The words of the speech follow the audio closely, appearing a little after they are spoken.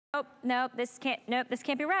nope, this can't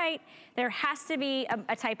be right. There has to be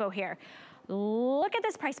a typo here. Look at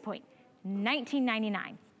this price point,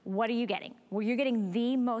 $19.99. What are you getting? Well, you're getting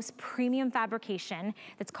the most premium fabrication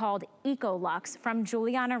that's called EcoLuxe from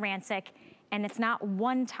Giuliana Rancic. And it's not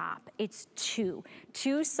one top, it's two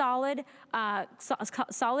solid,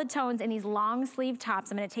 solid tones in these long sleeve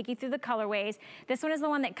tops. I'm gonna take you through the colorways. This one is the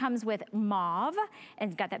one that comes with mauve,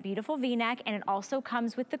 and it's got that beautiful V-neck, and it also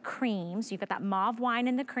comes with the cream. So you've got that mauve wine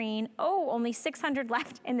and the cream. Oh, only 600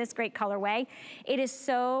 left in this great colorway. It is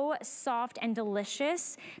so soft and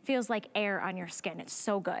delicious. Feels like air on your skin, it's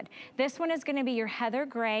so good. This one is gonna be your heather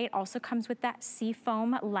gray. It also comes with that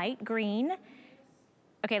seafoam light green.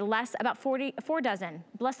 Okay, about 4 dozen,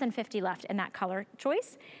 less than 50 left in that color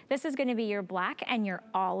choice. This is gonna be your black and your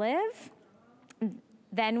olive.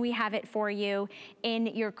 Then we have it for you in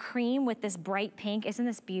your cream with this bright pink. Isn't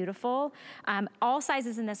this beautiful? All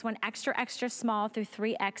sizes in this one, extra, extra small through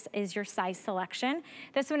 3X is your size selection.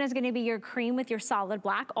 This one is gonna be your cream with your solid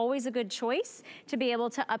black. Always a good choice to be able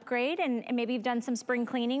to upgrade, and maybe you've done some spring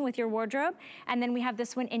cleaning with your wardrobe. And then we have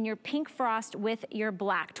this one in your pink frost with your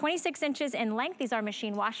black. 26 inches in length, these are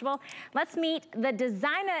machine washable. Let's meet the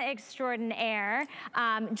designer extraordinaire,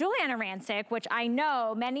 Giuliana Rancic, which I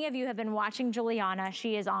know many of you have been watching Giuliana.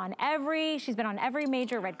 She's been on every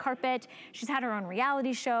major red carpet. She's had her own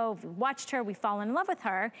reality show. We've watched her, we've fallen in love with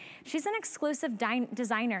her. She's an exclusive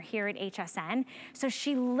designer here at HSN. So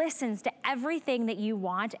she listens to everything that you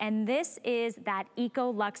want, and this is that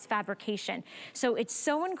EcoLuxe fabrication. So it's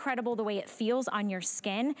so incredible the way it feels on your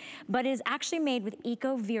skin, but it is actually made with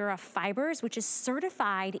EcoVera fibers, which is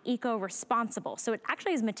certified eco-responsible. So it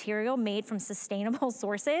actually is material made from sustainable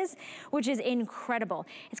sources, which is incredible.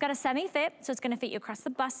 It's got a semi-fit, so it's gonna fit you across the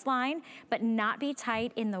bust line, but not be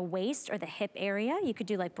tight in the waist or the hip area. You could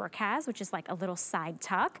do like Brooke has, which is like a little side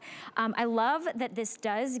tuck. I love that this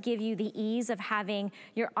does give you the ease of having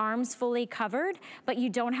your arms fully covered, but you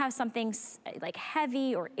don't have something like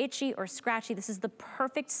heavy or itchy or scratchy. This is the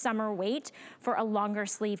perfect summer weight for a longer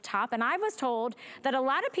sleeve top. And I was told that a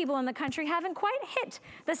lot of people in the country haven't quite hit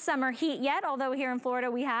the summer heat yet, although here in Florida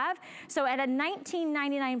we have. So at a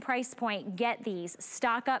 $19.99 price point, get these.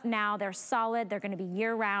 Stock up now, they're solid, they're gonna be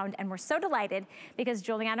year-round, and we're so delighted because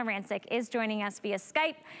Giuliana Rancic is joining us via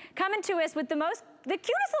Skype, coming to us with the cutest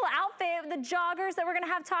little outfit, the joggers that we're gonna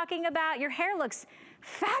have talking about. Your hair looks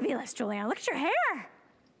fabulous, Giuliana. Look at your hair.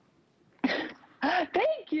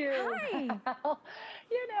 Thank you. Hi.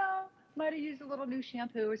 You know, might have used a little new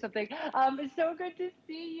shampoo or something. It's so good to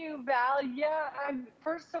see you, Val. Yeah,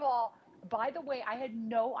 first of all, by the way, I had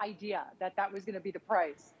no idea that that was gonna be the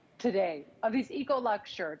price today of these EcoLuxe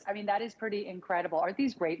shirts. I mean, that is pretty incredible. Aren't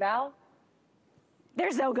these great, Val?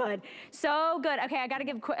 They're so good, so good. Okay, I gotta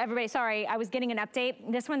give everybody, sorry, I was getting an update.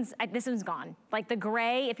 This one's gone. Like the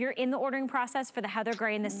gray, if you're in the ordering process for the heather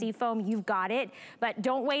gray and the seafoam, you've got it. But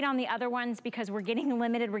don't wait on the other ones because we're getting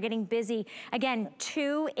limited, we're getting busy. Again,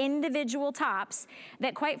 2 individual tops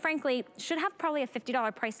that quite frankly should have probably a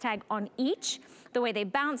 $50 price tag on each. The way they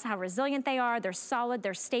bounce, how resilient they are, they're solid,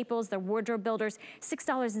 they're staples, they're wardrobe builders.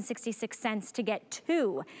 $6.66 to get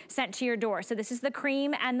 2 sent to your door. So this is the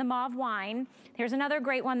cream and the mauve wine. Here's another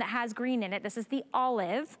great one that has green in it. This is the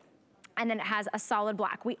olive. And then it has a solid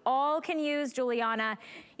black. We all can use Giuliana,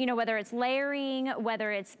 you know, whether it's layering,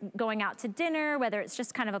 whether it's going out to dinner, whether it's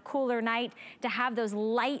just kind of a cooler night, to have those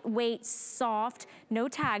lightweight, soft, no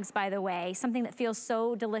tags by the way, something that feels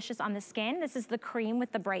so delicious on the skin. This is the cream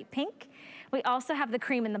with the bright pink. We also have the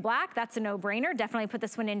cream in the black. That's a no-brainer. Definitely put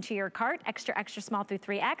this one into your cart. Extra, extra small through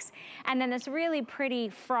 3X. And then this really pretty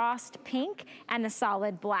frost pink and the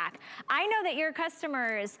solid black. I know that your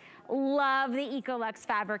customers love the EcoLuxe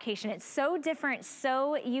fabrication. It's so different,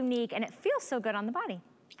 so unique, and it feels so good on the body.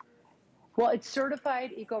 Well, it's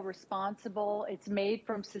certified eco-responsible. It's made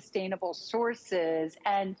from sustainable sources.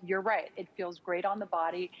 And you're right, it feels great on the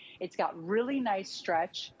body. It's got really nice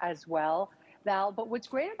stretch as well, Val. But what's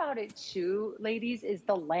great about it too, ladies, is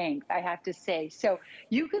the length, I have to say. So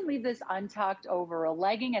you can leave this untucked over a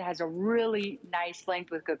legging. It has a really nice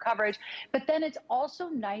length with good coverage, but then it's also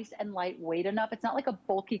nice and lightweight enough. It's not like a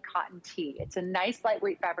bulky cotton tee. It's a nice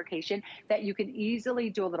lightweight fabrication that you can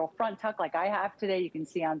easily do a little front tuck like I have today. You can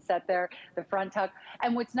see on set there, the front tuck.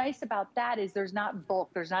 And what's nice about that is there's not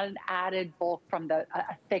bulk. There's not an added bulk from the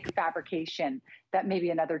thick fabrication that maybe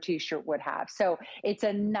another t-shirt would have. So it's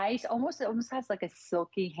a nice, it almost has like a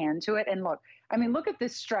silky hand to it. And look, I mean, look at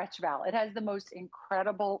this stretch, Val. It has the most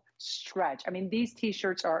incredible stretch. I mean, these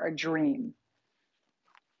t-shirts are a dream.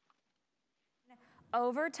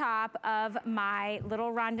 over top of my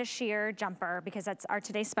little Rhonda sheer jumper, because that's our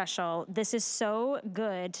today's special. This is so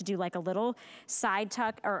good to do like a little side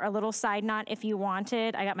tuck or a little side knot if you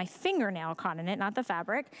wanted. I got my fingernail caught in it, not the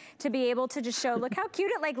fabric, to be able to just show, look how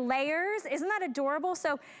cute it like layers. Isn't that adorable?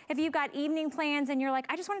 So if you've got evening plans and you're like,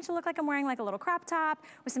 I just want it to look like I'm wearing like a little crop top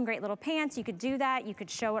with some great little pants, you could do that. You could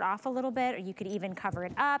show it off a little bit, or you could even cover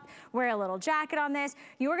it up, wear a little jacket on this.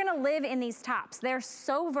 You're gonna live in these tops. They're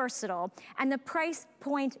so versatile, and the price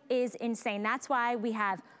point is insane. That's why we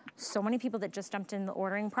have so many people that just jumped in the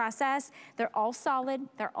ordering process. They're all solid.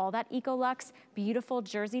 They're all that EcoLuxe, beautiful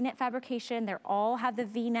jersey knit fabrication. They all have the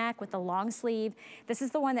V-neck with the long sleeve. This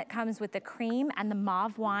is the one that comes with the cream and the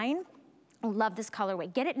mauve wine. Love this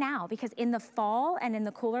colorway. Get it now, because in the fall and in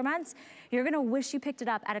the cooler months, you're gonna wish you picked it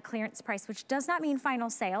up at a clearance price, which does not mean final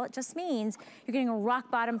sale. It just means you're getting a rock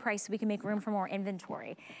bottom price so we can make room for more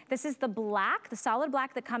inventory. This is the black, the solid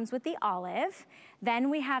black that comes with the olive. Then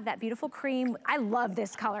we have that beautiful cream. I love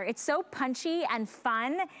this color. It's so punchy and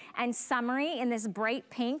fun and summery in this bright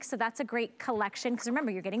pink, so that's a great collection, because remember,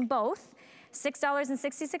 you're getting both.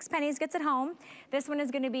 $6.66 gets it home. This one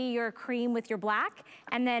is gonna be your cream with your black.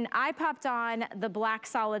 And then I popped on the black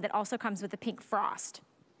solid that also comes with the pink frost.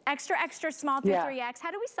 Extra, extra small through 3X.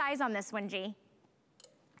 How do we size on this one, G?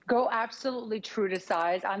 Go absolutely true to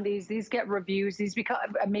size on these. These get reviews. These become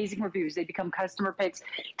amazing reviews. They become customer picks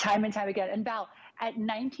time and time again. And Val, at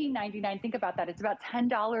 $19.99, think about that. It's about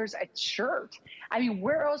 $10 a shirt. I mean,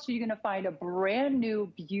 where else are you going to find a brand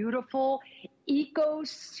new, beautiful,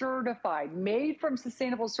 eco-certified, made from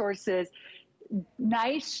sustainable sources,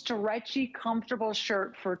 nice, stretchy, comfortable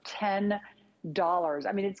shirt for $10?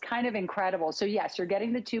 I mean, it's kind of incredible. So yes, you're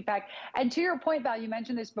getting the 2-pack. And to your point, Val, you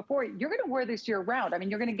mentioned this before, you're going to wear this year round. I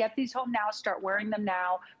mean, you're going to get these home now, start wearing them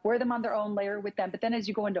now, wear them on their own, layer with them. But then as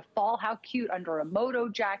you go into fall, how cute under a moto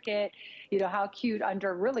jacket, you know, how cute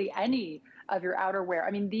under really any of your outerwear.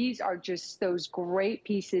 I mean, these are just those great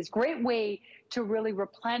pieces, great way to really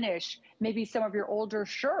replenish maybe some of your older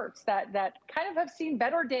shirts that kind of have seen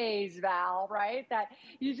better days, Val, right? That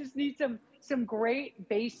you just need some great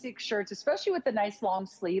basic shirts, especially with the nice long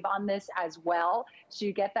sleeve on this as well. So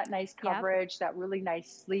you get that nice coverage, that really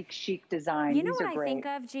nice, sleek, chic design. You know what I think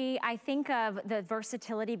of, G? I think of the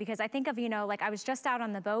versatility, because I think of, you know, like I was just out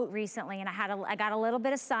on the boat recently and I got a little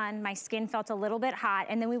bit of sun, my skin felt a little bit hot,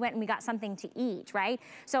 and then we went and we got something to eat, right?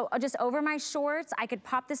 So just over my shorts, I could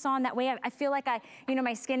pop this on. That way I feel like you know,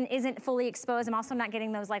 my skin isn't fully exposed. I'm also not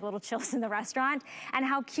getting those like little chills in the restaurant. And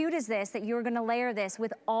how cute is this that you're gonna layer this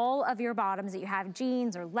with all of your bottoms that you have,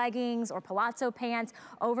 jeans or leggings or palazzo pants,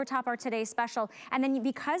 over top our today's special. And then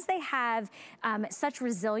because they have such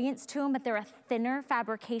resilience to them, but they're a thinner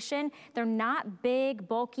fabrication, they're not big,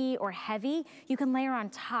 bulky, or heavy, you can layer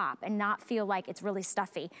on top and not feel like it's really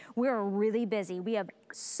stuffy. We're really busy. We have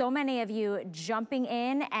so many of you jumping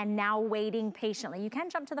in and now waiting patiently. You can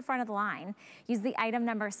jump to the front of the line. Use the item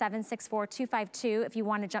number 764252 if you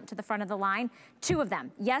want to jump to the front of the line. 2 of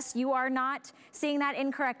them. Yes, you are not seeing that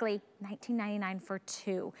incorrectly. $19.99 for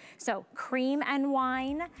 2. So cream and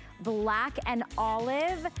wine, black and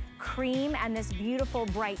olive, cream and this beautiful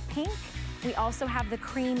bright pink. We also have the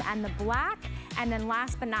cream and the black. And then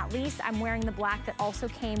last but not least, I'm wearing the black that also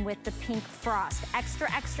came with the pink frost.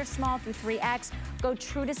 Extra, extra small through 3X. Go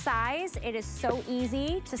true to size. It is so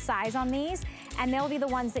easy to size on these. And they'll be the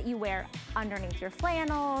ones that you wear underneath your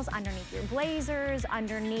flannels, underneath your blazers,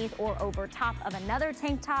 underneath or over top of another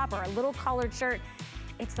tank top or a little collared shirt.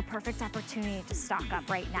 It's the perfect opportunity to stock up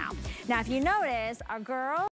right now. Now, if you notice, our girl